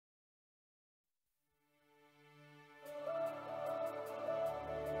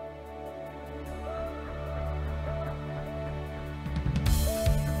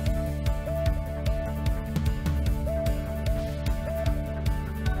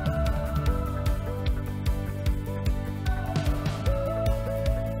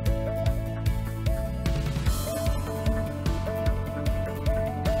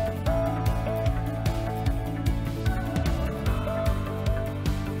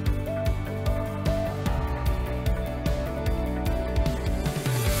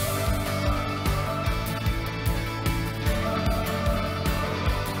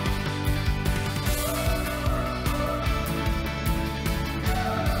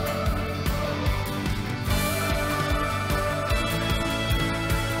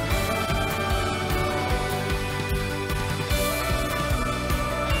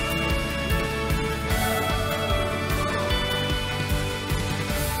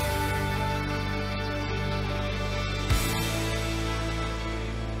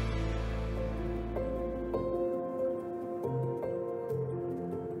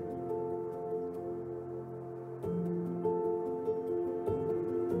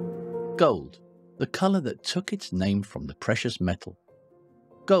Gold, the color that took its name from the precious metal.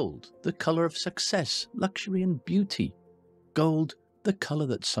 Gold, the color of success, luxury and beauty. Gold, the color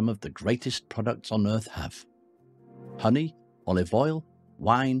that some of the greatest products on earth have. Honey, olive oil,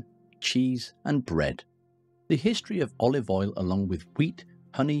 wine, cheese and bread. The history of olive oil along with wheat,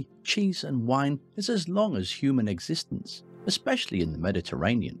 honey, cheese and wine is as long as human existence, especially in the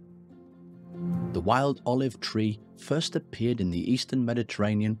Mediterranean. The wild olive tree first appeared in the eastern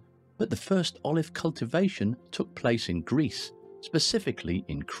Mediterranean, but the first olive cultivation took place in Greece, specifically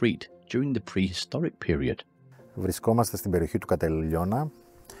in Crete, during the prehistoric period. Βρισκόμαστε στην περιοχή του Κατελιώνα,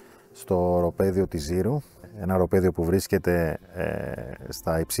 στο οροπέδιο της Ζήρου, ένα οροπέδιο που βρίσκεται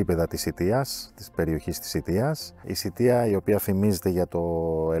στα υψίπεδα της Σιτίας, της περιοχής της Σιτίας. Η Σιτία, η οποία φημίζεται για το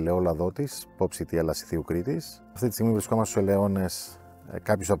ελαιόλαδό της, Πόψητη Λασιθίου Κρήτης. Αυτή τη στιγμή βρισκόμαστε στους ελαιώνες,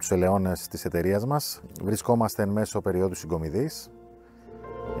 κάποιους από τους ελαιώνες της εταιρείας μας. Βρισκόμαστε εν μέσω περίοδου συγκομιδής.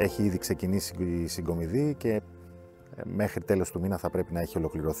 Έχει ήδη ξεκινήσει η συγκομιδή και μέχρι τέλος του μήνα θα πρέπει να έχει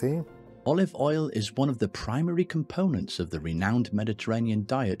ολοκληρωθεί. Olive oil is one of the primary components of the renowned Mediterranean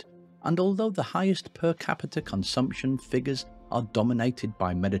diet, and although the highest per capita consumption figures are dominated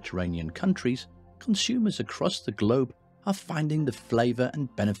by Mediterranean countries, consumers across the globe are finding the flavor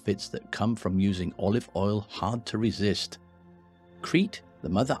and benefits that come from using olive oil hard to resist. Crete,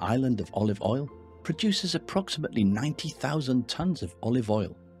 the mother island of olive oil, produces approximately 90,000 tons of olive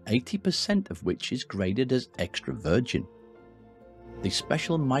oil, 80% of which is graded as extra virgin. The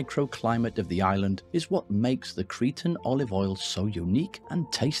special microclimate of the island is what makes the Cretan olive oil so unique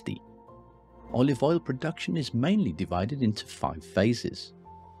and tasty. Olive oil production is mainly divided into 5 phases.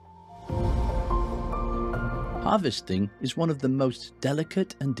 Harvesting is one of the most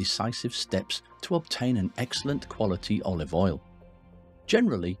delicate and decisive steps to obtain an excellent quality olive oil.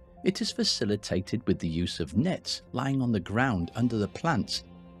 Generally, it is facilitated with the use of nets lying on the ground under the plants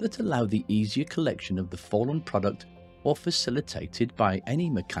that allow the easier collection of the fallen product, or facilitated by any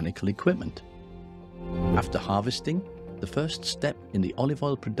mechanical equipment. After harvesting, the first step in the olive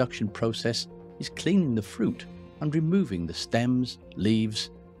oil production process is cleaning the fruit and removing the stems, leaves,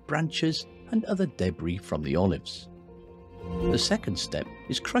 branches and other debris from the olives. The second step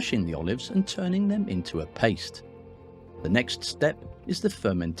is crushing the olives and turning them into a paste. The next step is the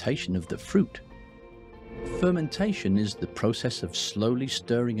fermentation of the fruit. Fermentation is the process of slowly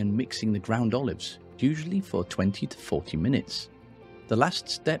stirring and mixing the ground olives, usually for 20 to 40 minutes. The last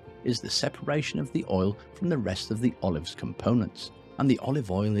step is the separation of the oil from the rest of the olive's components, and the olive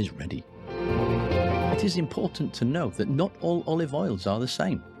oil is ready. It is important to know that not all olive oils are the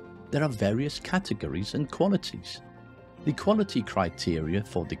same. There are various categories and qualities. The quality criteria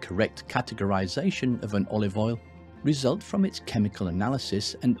for the correct categorization of an olive oil result from its chemical analysis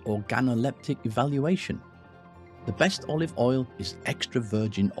and organoleptic evaluation. The best olive oil is extra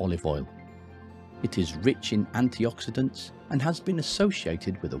virgin olive oil. It is rich in antioxidants and has been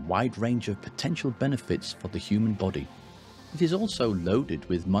associated with a wide range of potential benefits for the human body. It is also loaded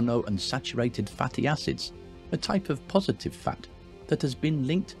with monounsaturated fatty acids, a type of positive fat that has been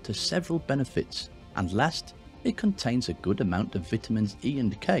linked to several benefits, and last, it contains a good amount of vitamins E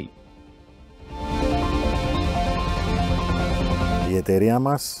and K. Η εταιρεία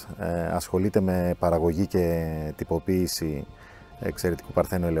μας ασχολείται με παραγωγή και τυποποίηση εξαιρετικού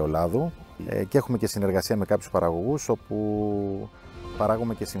παρθένου ελαιολάδου και έχουμε και συνεργασία με κάποιους παραγωγούς όπου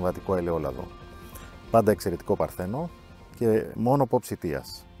παράγουμε και συμβατικό ελαιόλαδο. Πάντα εξαιρετικό παρθένο και μόνο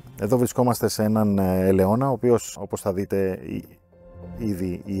ποψητίας. Εδώ βρισκόμαστε σε έναν ελαιώνα, ο οποίος, όπως θα δείτε,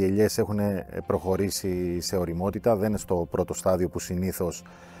 ήδη οι ελιές έχουν προχωρήσει σε ωριμότητα, δεν είναι στο πρώτο στάδιο που συνήθως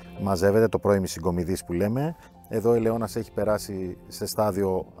μαζεύεται, το πρώιμη συγκομιδής που λέμε. Εδώ ο ελαιώνας έχει περάσει σε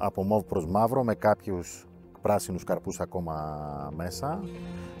στάδιο από μόβ προς μαύρο με κάποιους πράσινους καρπούς ακόμα μέσα.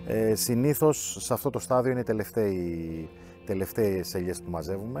 Συνήθως σε αυτό το στάδιο είναι οι τελευταίες ελιές που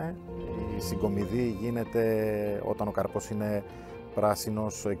μαζεύουμε. Η συγκομιδή γίνεται όταν ο καρπός είναι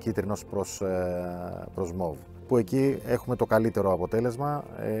πράσινος, κίτρινος προς μόβ. Που εκεί έχουμε το καλύτερο αποτέλεσμα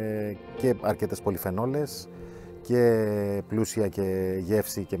και αρκετές πολυφενόλες και πλούσια και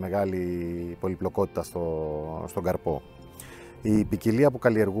γεύση και μεγάλη πολυπλοκότητα στον καρπό. Η ποικιλία που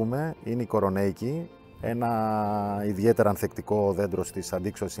καλλιεργούμε είναι η κορονέικη, ένα ιδιαίτερα ανθεκτικό δέντρο στις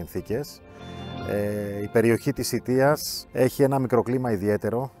αντίξωες συνθήκες. Η περιοχή της Σιτίας έχει ένα μικροκλίμα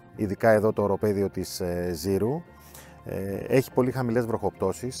ιδιαίτερο, ειδικά εδώ το οροπέδιο της Ζήρου. Έχει πολύ χαμηλές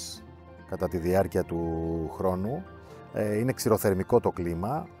βροχοπτώσεις κατά τη διάρκεια του χρόνου. Είναι ξηροθερμικό το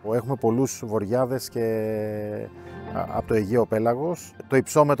κλίμα. Έχουμε πολλούς βοριάδες και από το Αιγαίο Πέλαγος. Το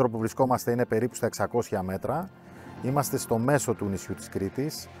υψόμετρο που βρισκόμαστε είναι περίπου στα 600 μέτρα. Είμαστε στο μέσο του νησιού της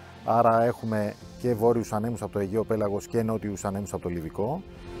Κρήτης, άρα έχουμε και βόρειους ανέμους από το Αιγαίο Πέλαγος και νότιους ανέμους από το Λιβικό.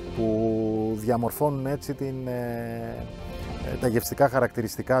 που διαμορφώνουν έτσι τα γευστικά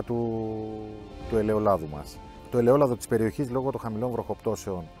χαρακτηριστικά του ελαιολάδου μας. Το ελαιόλαδο της περιοχής, λόγω των χαμηλών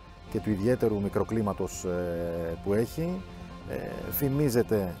βροχοπτώσεων και του ιδιαίτερου μικροκλίματος που έχει,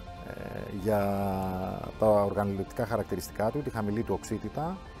 φημίζεται για τα οργανοληπτικά χαρακτηριστικά του, τη χαμηλή του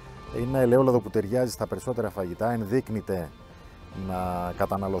οξύτητα. Είναι ένα ελαιόλαδο που ταιριάζει στα περισσότερα φαγητά, ενδείκνυται να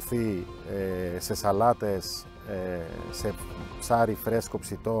καταναλωθεί σε σαλάτες, σε ψάρι φρέσκο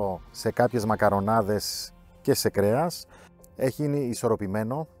ψητό, σε κάποιες μακαρονάδες και σε κρέας. Είναι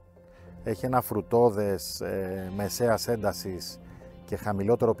ισορροπημένο, έχει ένα φρουτόδες μεσαίας έντασης και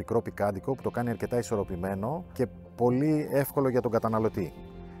χαμηλότερο πικρό πικάντικο που το κάνει αρκετά ισορροπημένο και πολύ εύκολο για τον καταναλωτή.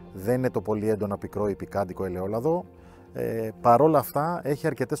 Δεν είναι το πολύ έντονα πικρό ή πικάντικο ελαιόλαδο. Παρόλα αυτά έχει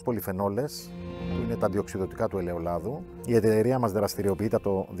αρκετές πολυφενόλες που είναι τα αντιοξυδωτικά του ελαιολάδου. Η εταιρεία μας δραστηριοποιείται από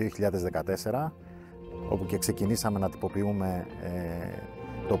το 2014, όπου και ξεκινήσαμε να τυποποιούμε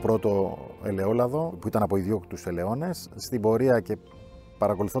το πρώτο ελαιόλαδο που ήταν από ιδιόκτητους ελαιώνες. Στην πορεία και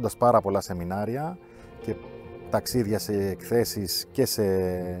παρακολουθώντας πάρα πολλά σεμινάρια και ταξίδια σε εκθέσεις και σε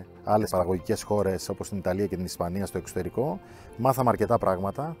άλλες παραγωγικές χώρες όπως την Ιταλία και την Ισπανία στο εξωτερικό, μάθαμε αρκετά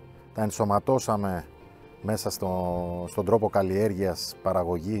πράγματα, τα ενσωματώσαμε μέσα στον τρόπο καλλιέργειας,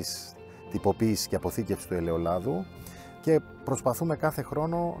 παραγωγής, τυποποίησης και αποθήκευσης του ελαιολάδου και προσπαθούμε κάθε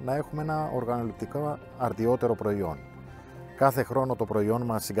χρόνο να έχουμε ένα οργανοληπτικά αρτιότερο προϊόν. Κάθε χρόνο το προϊόν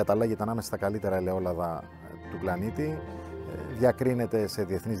μας συγκαταλέγεται ανάμεσα στα καλύτερα ελαιόλαδα του πλανήτη, διακρίνεται σε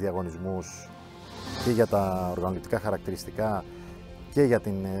διεθνείς διαγωνισμούς και για τα οργανοληπτικά χαρακτηριστικά και για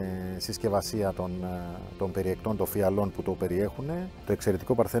την συσκευασία των περιεκτών, των φιαλών που το περιέχουν. Το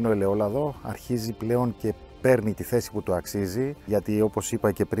εξαιρετικό παρθένο ελαιόλαδο αρχίζει πλέον και παίρνει τη θέση που του αξίζει, γιατί όπως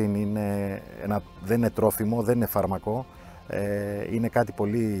είπα και πριν δεν είναι τρόφιμο, δεν είναι φάρμακο, είναι κάτι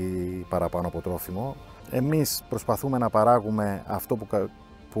πολύ παραπάνω από τρόφιμο. Εμείς προσπαθούμε να παράγουμε αυτό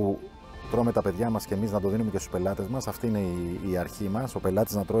που τρώμε τα παιδιά μας και εμείς να το δίνουμε και στους πελάτες μας. Αυτή είναι η αρχή μας, ο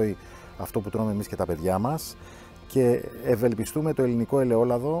πελάτης να τρώει αυτό που τρώμε εμείς και τα παιδιά μας. Και ευελπιστούμε το ελληνικό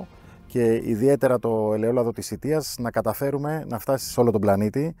ελαιόλαδο και ιδιαίτερα το ελαιόλαδο της Σιτίας να καταφέρουμε να φτάσει σε όλο τον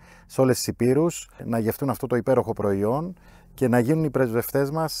πλανήτη, σε όλες τις υπήρους, να γευτούν αυτό το υπέροχο προϊόν και να γίνουν οι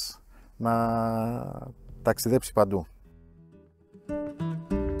πρεσβευτές μας να ταξιδέψει παντού.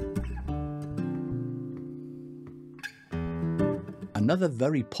 Another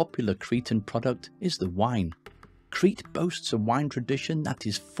very popular Cretan product is the wine. Crete boasts a wine tradition that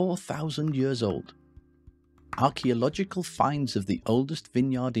is 4,000 years old. Archaeological finds of the oldest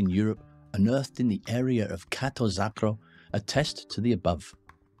vineyard in Europe, unearthed in the area of Kato-Zakro, attest to the above.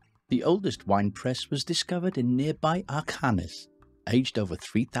 The oldest wine press was discovered in nearby Archanis, aged over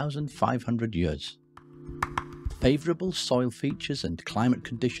 3,500 years. Favourable soil features and climate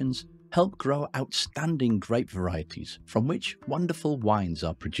conditions help grow outstanding grape varieties from which wonderful wines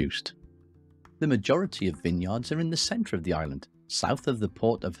are produced. The majority of vineyards are in the centre of the island, south of the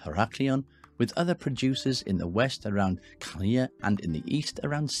port of Heraklion, with other producers in the west around Kalia and in the east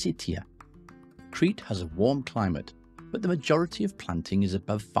around Sitia. Crete has a warm climate, but the majority of planting is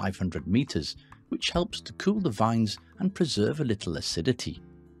above 500 metres, which helps to cool the vines and preserve a little acidity.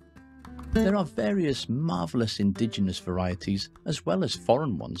 There are various marvellous indigenous varieties as well as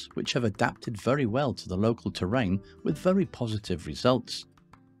foreign ones which have adapted very well to the local terrain with very positive results.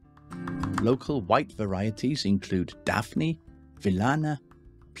 Local white varieties include Daphne, Villana,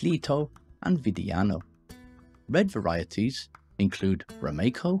 Plito and Vidiano. Red varieties include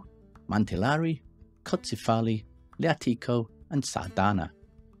Rameco, Mantillari, Cozzifali, Leatico and Sardana.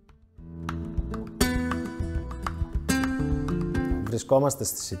 Βρισκόμαστε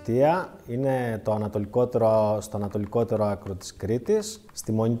στη Σιτία, είναι στο ανατολικότερο άκρο της Κρήτης,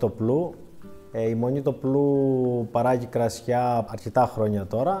 στη Μονή Τοπλού. Η Μονή Τοπλού παράγει κρασιά αρκετά χρόνια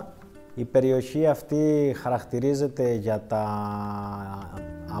τώρα. Η περιοχή αυτή χαρακτηρίζεται για τα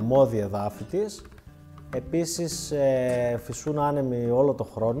αμμώδια εδάφη της. Επίσης φυσούν άνεμοι όλο το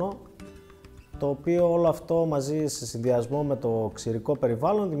χρόνο, το οποίο όλο αυτό μαζί σε συνδυασμό με το ξηρικό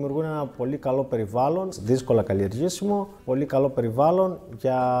περιβάλλον δημιουργούν ένα πολύ καλό περιβάλλον, δύσκολα καλλιεργήσιμο, πολύ καλό περιβάλλον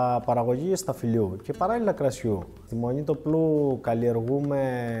για παραγωγή σταφυλιού και παράλληλα κρασιού. Στη Μονή Τοπλού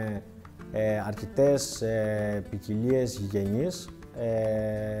καλλιεργούμε αρκετές ποικιλίες γηγενείς,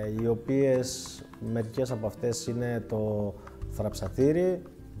 οι οποίες μερικές από αυτές είναι το θραψαθήρι,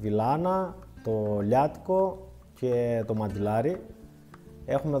 βιλάνα, το λιάτικο και το μαντιλάρι.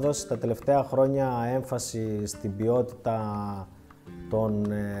 Έχουμε δώσει τα τελευταία χρόνια έμφαση στην ποιότητα των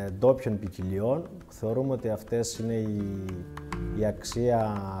ντόπιων ποικιλιών. Θεωρούμε ότι αυτές είναι η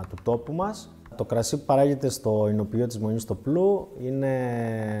αξία του τόπου μας Το κρασί που παράγεται στο εινοποιείο της Μονής στο Πλού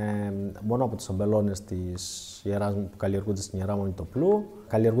είναι μόνο από τους αμπελώνες της Ιεράς, που καλλιεργούνται στην Ιερά Μονή το Πλού.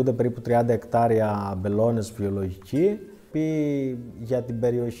 Καλλιεργούνται περίπου 30 εκτάρια αμπελώνες βιολογικοί, που για την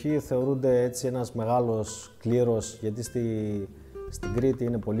περιοχή θεωρούνται έτσι ένας μεγάλος κλήρος, γιατί στην Κρήτη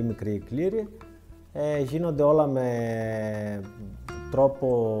είναι πολύ μικρή η κλήρη. Γίνονται όλα με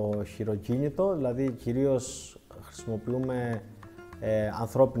τρόπο χειροκίνητο, δηλαδή κυρίως χρησιμοποιούμε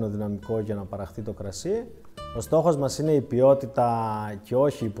ανθρώπινο δυναμικό για να παραχθεί το κρασί. Ο στόχος μας είναι η ποιότητα και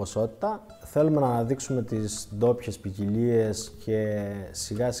όχι η ποσότητα. Θέλουμε να αναδείξουμε τις ντόπιες ποικιλίες και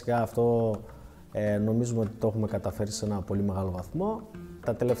σιγά σιγά αυτό νομίζουμε ότι το έχουμε καταφέρει σε ένα πολύ μεγάλο βαθμό.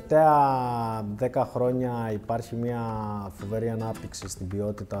 Τα τελευταία 10 χρόνια υπάρχει μια φοβερή ανάπτυξη στην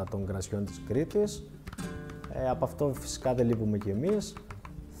ποιότητα των κρασιών της Κρήτης. Από αυτό φυσικά δεν λείπουμε κι εμείς.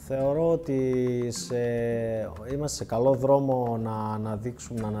 Θεωρώ ότι είμαστε σε καλό δρόμο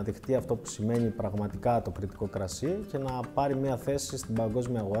να αναδειχτεί αυτό που σημαίνει πραγματικά το κρητικό κρασί και να πάρει μια θέση στην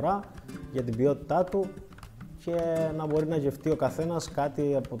παγκόσμια αγορά για την ποιότητά του και να μπορεί να γευτεί ο καθένας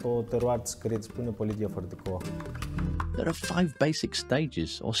κάτι από το τερουάρ της Κρήτης που είναι πολύ διαφορετικό. There are 5 basic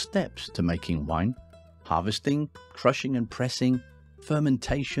stages or steps to making wine: harvesting, crushing and pressing,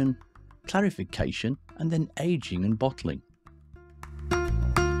 fermentation, clarification, and then aging and bottling.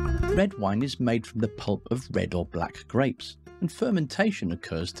 Red wine is made from the pulp of red or black grapes, and fermentation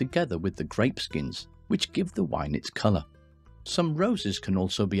occurs together with the grape skins, which give the wine its colour. Some roses can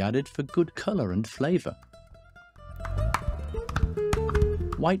also be added for good colour and flavour.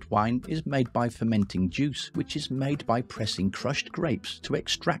 White wine is made by fermenting juice, which is made by pressing crushed grapes to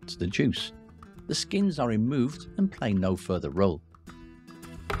extract the juice. The skins are removed and play no further role.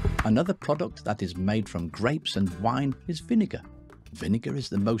 Another product that is made from grapes and wine is vinegar. Vinegar is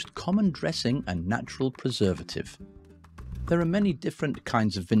the most common dressing and natural preservative. There are many different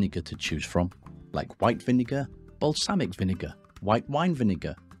kinds of vinegar to choose from, like white vinegar, balsamic vinegar, white wine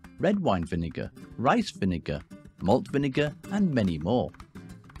vinegar, red wine vinegar, rice vinegar, malt vinegar, and many more.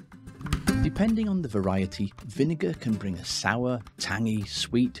 Depending on the variety, vinegar can bring a sour, tangy,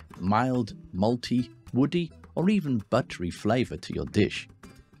 sweet, mild, malty, woody, or even buttery flavour to your dish.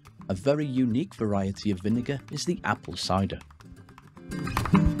 A very unique variety of vinegar is the apple cider.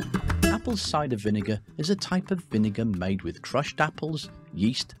 Apple cider vinegar is a type of vinegar made with crushed apples,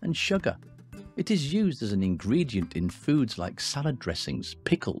 yeast and sugar. It is used as an ingredient in foods like salad dressings,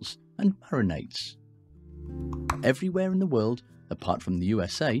 pickles and marinades. Everywhere in the world, apart from the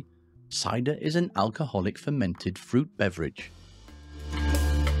USA, cider is an alcoholic fermented fruit beverage.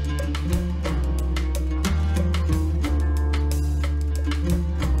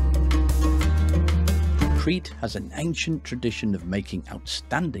 Crete has an ancient tradition of making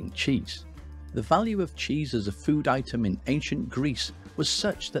outstanding cheese. The value of cheese as a food item in ancient Greece was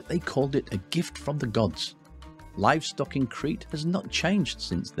such that they called it a gift from the gods. Livestock in Crete has not changed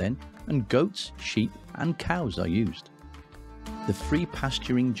since then, and goats, sheep and cows are used. The free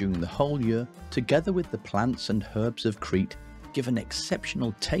pasturing during the whole year, together with the plants and herbs of Crete, give an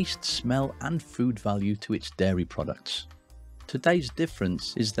exceptional taste, smell and food value to its dairy products. Today's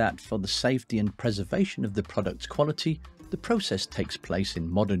difference is that for the safety and preservation of the product's quality, the process takes place in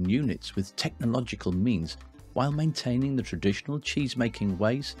modern units with technological means while maintaining the traditional cheese-making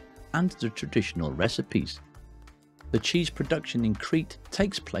ways and the traditional recipes. The cheese production in Crete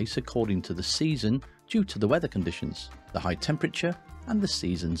takes place according to the season due to the weather conditions, the high temperature and the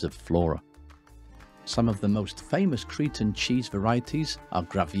seasons of flora. Some of the most famous Cretan cheese varieties are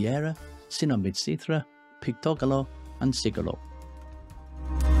Graviera, Sinomydzithra, Pictogalo and Sigalo.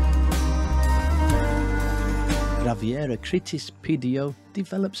 Graviera Critis Pidio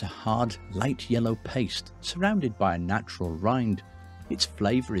develops a hard, light yellow paste surrounded by a natural rind. Its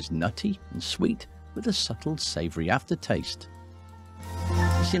flavour is nutty and sweet with a subtle savoury aftertaste.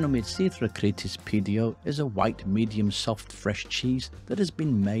 Sinomydzithra Critis Pidio is a white, medium soft fresh cheese that has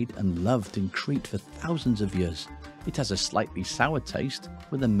been made and loved in Crete for thousands of years. It has a slightly sour taste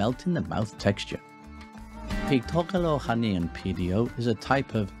with a melt-in-the-mouth texture. Pictogalo Hanian Pidio is a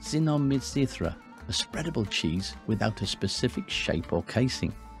type of Sinomydzithra, a spreadable cheese without a specific shape or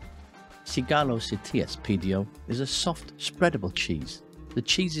casing. Sigalo Sitias Pidio is a soft, spreadable cheese. The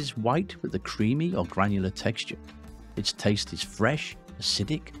cheese is white with a creamy or granular texture. Its taste is fresh,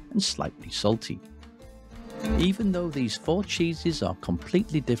 acidic and slightly salty. Even though these 4 cheeses are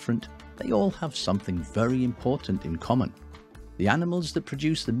completely different, they all have something very important in common. The animals that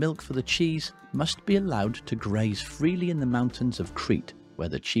produce the milk for the cheese must be allowed to graze freely in the mountains of Crete where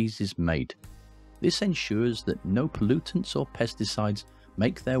the cheese is made. This ensures that no pollutants or pesticides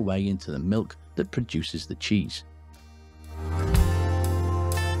make their way into the milk that produces the cheese.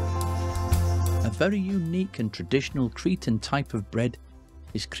 very unique and traditional Cretan type of bread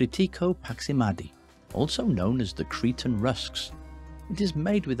is Kritiko Paximadi, also known as the Cretan rusks. It is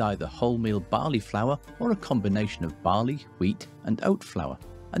made with either wholemeal barley flour or a combination of barley, wheat and oat flour,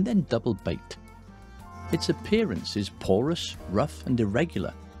 and then double baked. Its appearance is porous, rough and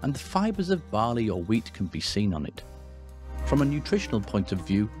irregular, and the fibres of barley or wheat can be seen on it. From a nutritional point of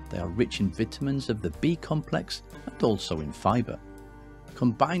view, they are rich in vitamins of the B complex and also in fibre.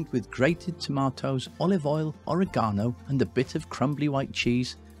 Combined with grated tomatoes, olive oil, oregano and a bit of crumbly white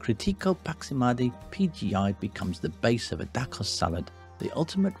cheese, Kritiko Paximadi PGI becomes the base of a Dakos salad, the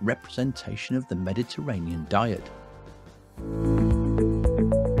ultimate representation of the Mediterranean diet.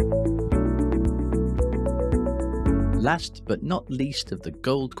 Last but not least of the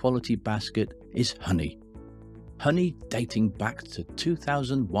gold quality basket is honey. Honey dating back to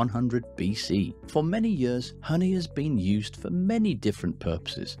 2100 BC. For many years, honey has been used for many different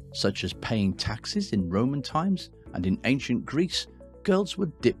purposes, such as paying taxes in Roman times, and in ancient Greece, girls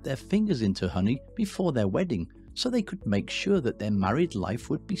would dip their fingers into honey before their wedding, so they could make sure that their married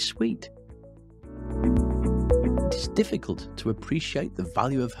life would be sweet. It is difficult to appreciate the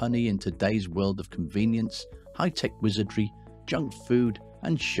value of honey in today's world of convenience, high-tech wizardry, junk food,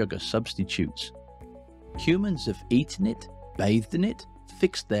 and sugar substitutes. Humans have eaten it, bathed in it,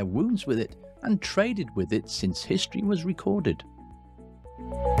 fixed their wounds with it, and traded with it since history was recorded.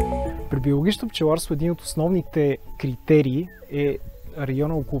 При биологичното пчеларство един от основните критерии е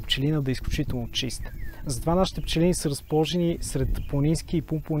района около пчелина да е изключително чист. Затова нашите пчелини са разположени сред планински и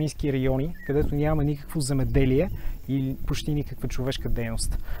полупланински райони, където няма никакво земеделие или почти никаква човешка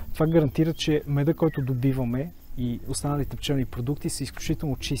дейност. Това гарантира, че меда, който добиваме, и останалите пчелни продукти са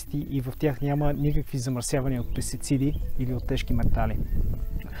изключително чисти и в тях няма никакви замърсявания от пестициди или от тежки метали.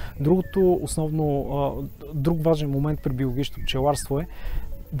 Друг важен момент при биологичното пчеларство е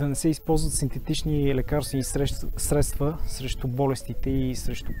да не се използват синтетични лекарствени средства срещу болестите и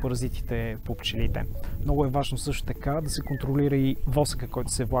срещу паразитите по пчелите. Много е важно също така да се контролира и восъка,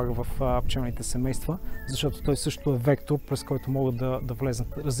 който се влага в пчелните семейства, защото той също е вектор, през който могат да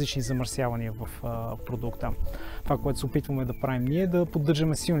влезнат различни замърсявания в продукта. Това, което се опитваме да правим ние, е да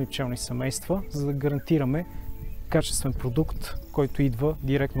поддържаме силни пчелни семейства, за да гарантираме качествен продукт, който идва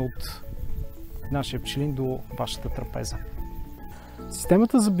директно от нашия пчелин до вашата трапеза.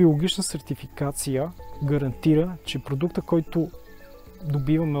 Системата за биологична сертификация гарантира, че продукта, който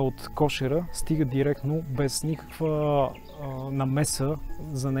добиваме от кошера, стига директно, без никаква намеса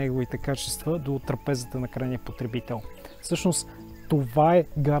за неговите качества до трапезата на крайния потребител. Всъщност, това е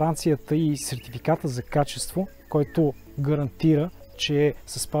гаранцията и сертификата за качество, който гарантира, че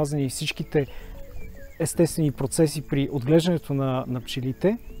са спазени всичките естествени процеси при отглеждането на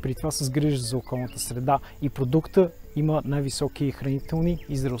пчелите, при това с грижа за околната среда, и продукта има най-високи хранителни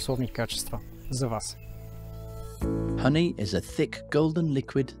и здравословни качества за вас. Honey is a thick golden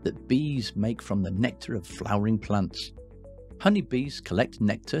liquid that bees make from the nectar of flowering plants. Honeybees collect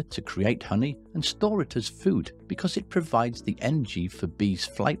nectar to create honey and store it as food because it provides the energy for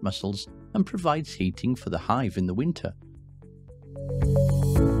bees' flight muscles and provides heating for the hive in the winter.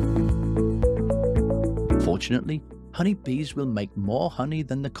 Fortunately, honeybees will make more honey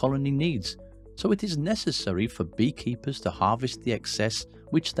than the colony needs, so it is necessary for beekeepers to harvest the excess,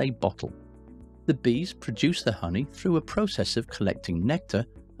 which they bottle. The bees produce the honey through a process of collecting nectar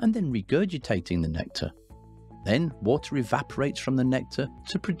and then regurgitating the nectar. Then water evaporates from the nectar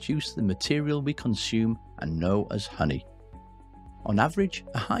to produce the material we consume and know as honey. On average,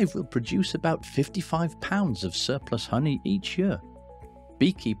 a hive will produce about 55 pounds of surplus honey each year.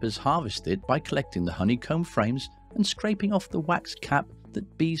 Beekeepers harvest it by collecting the honeycomb frames and scraping off the wax cap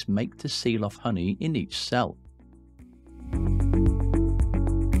that bees make to seal off honey in each cell.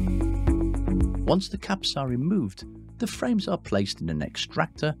 Once the caps are removed, the frames are placed in an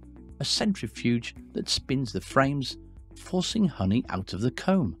extractor, a centrifuge that spins the frames, forcing honey out of the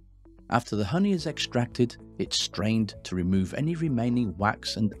comb. After the honey is extracted, it's strained to remove any remaining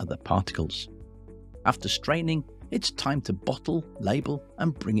wax and other particles. After straining, it's time to bottle, label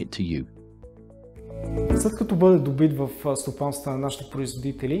and bring it to you. След като бъде добит в стопанствата на нашите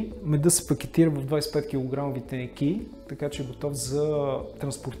производители, медът се пакетира в 25 кг тенеки, така че е готов за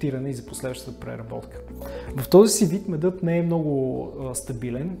транспортиране и за последващата преработка. В този си вид медът не е много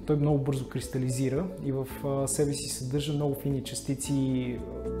стабилен, той много бързо кристализира и в себе си съдържа много фини частици,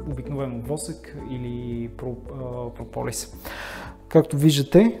 обикновено восък или прополис. Както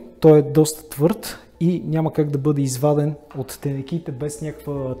виждате, той е доста твърд и няма как да бъде изваден от тенеките без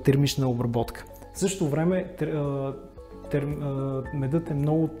някаква термична обработка. В същото време медът е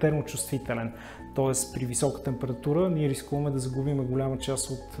много термочувствителен, т.е. при висока температура ние рискуваме да загубим голяма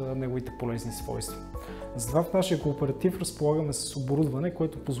част от неговите полезни свойства. Затова в нашия кооператив разполагаме с оборудване,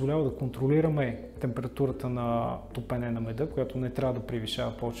 което позволява да контролираме температурата на топене на меда, която не трябва да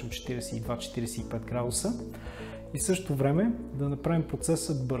превишава повече от 42-45 градуса и в същото време да направим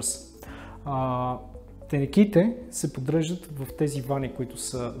процесът бърз. Тенекиите се поддържат в тези вани, които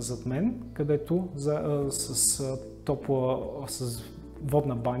са зад мен, където с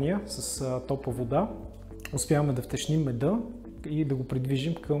водна баня, с топла вода успяваме да втечним меда и да го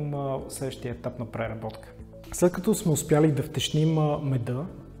придвижим към следващия етап на преработка. След като сме успяли да втечним меда,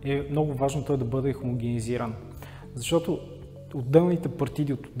 е много важно той да бъде хомогенизиран, защото отделните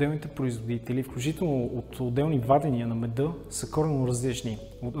партиди от отделните производители, включително от отделни вадения на меда, са коренно различни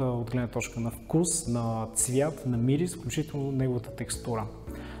от гледна точка на вкус, на цвят, на мирис, включително неговата текстура.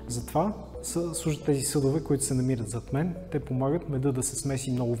 Затова служат тези съдове, които се намират зад мен. Те помагат меда да се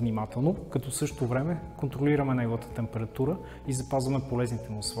смеси много внимателно, като в същото време контролираме неговата температура и запазваме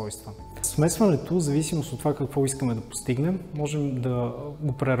полезните му свойства. Смесването, в зависимост от това какво искаме да постигнем, можем да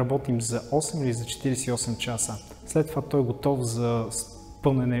го преработим за 8 или за 48 часа. След това той е готов за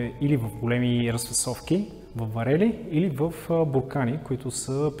пълнене или в големи разфасовки, в варели или в буркани, които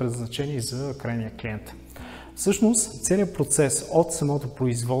са предназначени за крайния клиент. Всъщност, целият процес от самото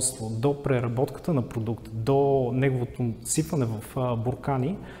производство до преработката на продукт, до неговото сипване в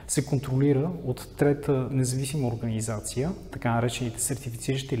буркани се контролира от трета независима организация, така наречените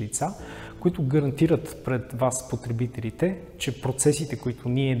сертифициращи лица, които гарантират пред вас, потребителите, че процесите, които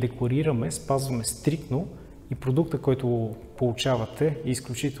ние декларираме, спазваме стриктно и продукта, който получавате, е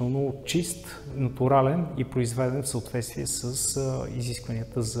изключително чист, натурален и произведен в съответствие с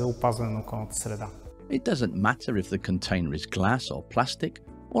изискванията за опазване на околната среда. It doesn't matter if the container is glass or plastic,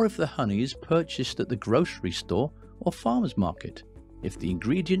 or if the honey is purchased at the grocery store or farmer's market. If the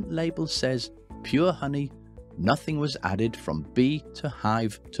ingredient label says pure honey, nothing was added from bee to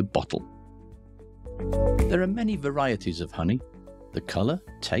hive to bottle. There are many varieties of honey. The colour,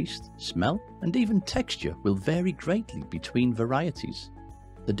 taste, smell, and even texture will vary greatly between varieties.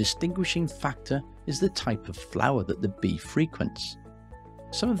 The distinguishing factor is the type of flower that the bee frequents.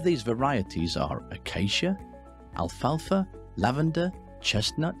 Some of these varieties are acacia, alfalfa, lavender,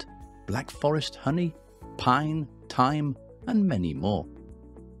 chestnut, black forest honey, pine, thyme, and many more.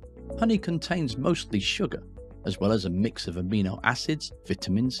 Honey contains mostly sugar, as well as a mix of amino acids,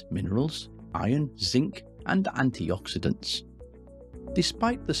 vitamins, minerals, iron, zinc, and antioxidants.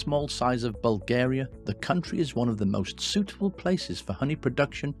 Despite the small size of Bulgaria, the country is one of the most suitable places for honey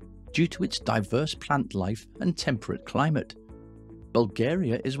production due to its diverse plant life and temperate climate.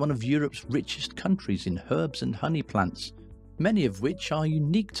 Bulgaria is one of Europe's richest countries in herbs and honey plants, many of which are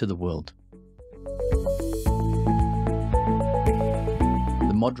unique to the world.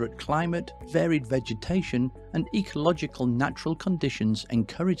 The moderate climate, varied vegetation, and ecological natural conditions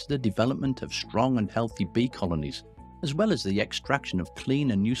encourage the development of strong and healthy bee colonies, as well as the extraction of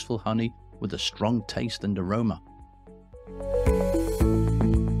clean and useful honey with a strong taste and aroma.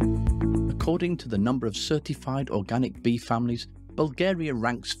 According to the number of certified organic bee families, Bulgaria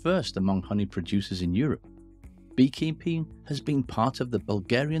ranks first among honey producers in Europe. Beekeeping has been part of the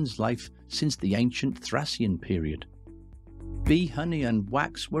Bulgarians' life since the ancient Thracian period. Bee honey and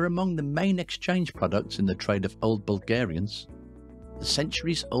wax were among the main exchange products in the trade of old Bulgarians. The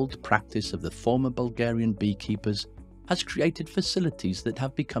centuries-old practice of the former Bulgarian beekeepers has created facilities that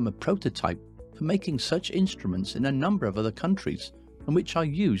have become a prototype for making such instruments in a number of other countries, and which are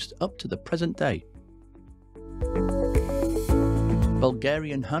used up to the present day.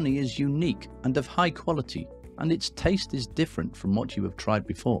 Bulgarian honey is unique and of high quality, and its taste is different from what you have tried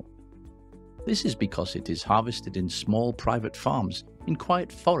before. This is because it is harvested in small private farms, in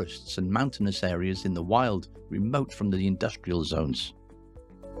quiet forests and mountainous areas in the wild, remote from the industrial zones.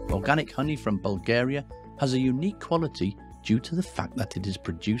 Organic honey from Bulgaria has a unique quality due to the fact that it is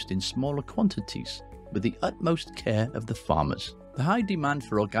produced in smaller quantities, with the utmost care of the farmers. The high demand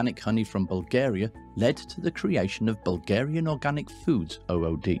for organic honey from Bulgaria led to the creation of Bulgarian Organic Foods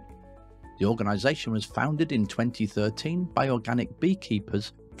OOD. The organisation was founded in 2013 by organic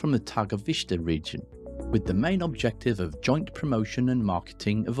beekeepers from the Targovishte region, with the main objective of joint promotion and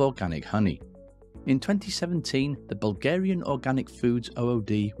marketing of organic honey. In 2017, the Bulgarian Organic Foods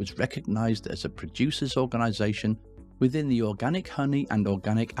OOD was recognised as a producers' organisation within the organic honey and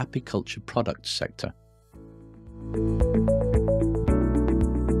organic apiculture products sector.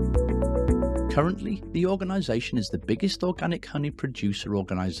 Currently, the organisation is the biggest organic honey producer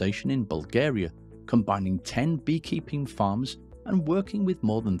organisation in Bulgaria, combining 10 beekeeping farms and working with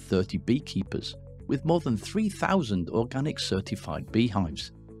more than 30 beekeepers, with more than 3,000 organic certified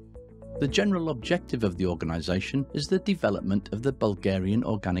beehives. The general objective of the organisation is the development of the Bulgarian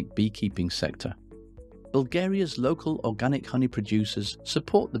organic beekeeping sector. Bulgaria's local organic honey producers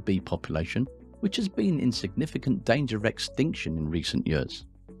support the bee population, which has been in significant danger of extinction in recent years.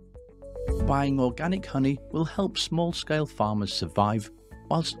 Buying organic honey will help small-scale farmers survive,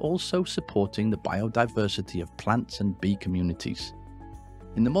 whilst also supporting the biodiversity of plants and bee communities.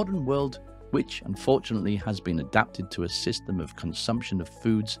 In the modern world, which unfortunately has been adapted to a system of consumption of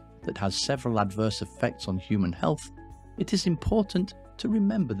foods that has several adverse effects on human health, it is important to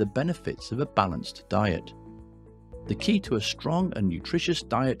remember the benefits of a balanced diet. The key to a strong and nutritious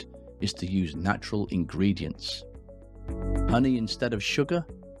diet is to use natural ingredients. Honey instead of sugar,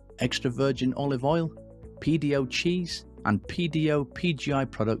 extra virgin olive oil, PDO cheese, and PDO PGI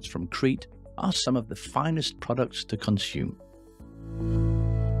products from Crete are some of the finest products to consume.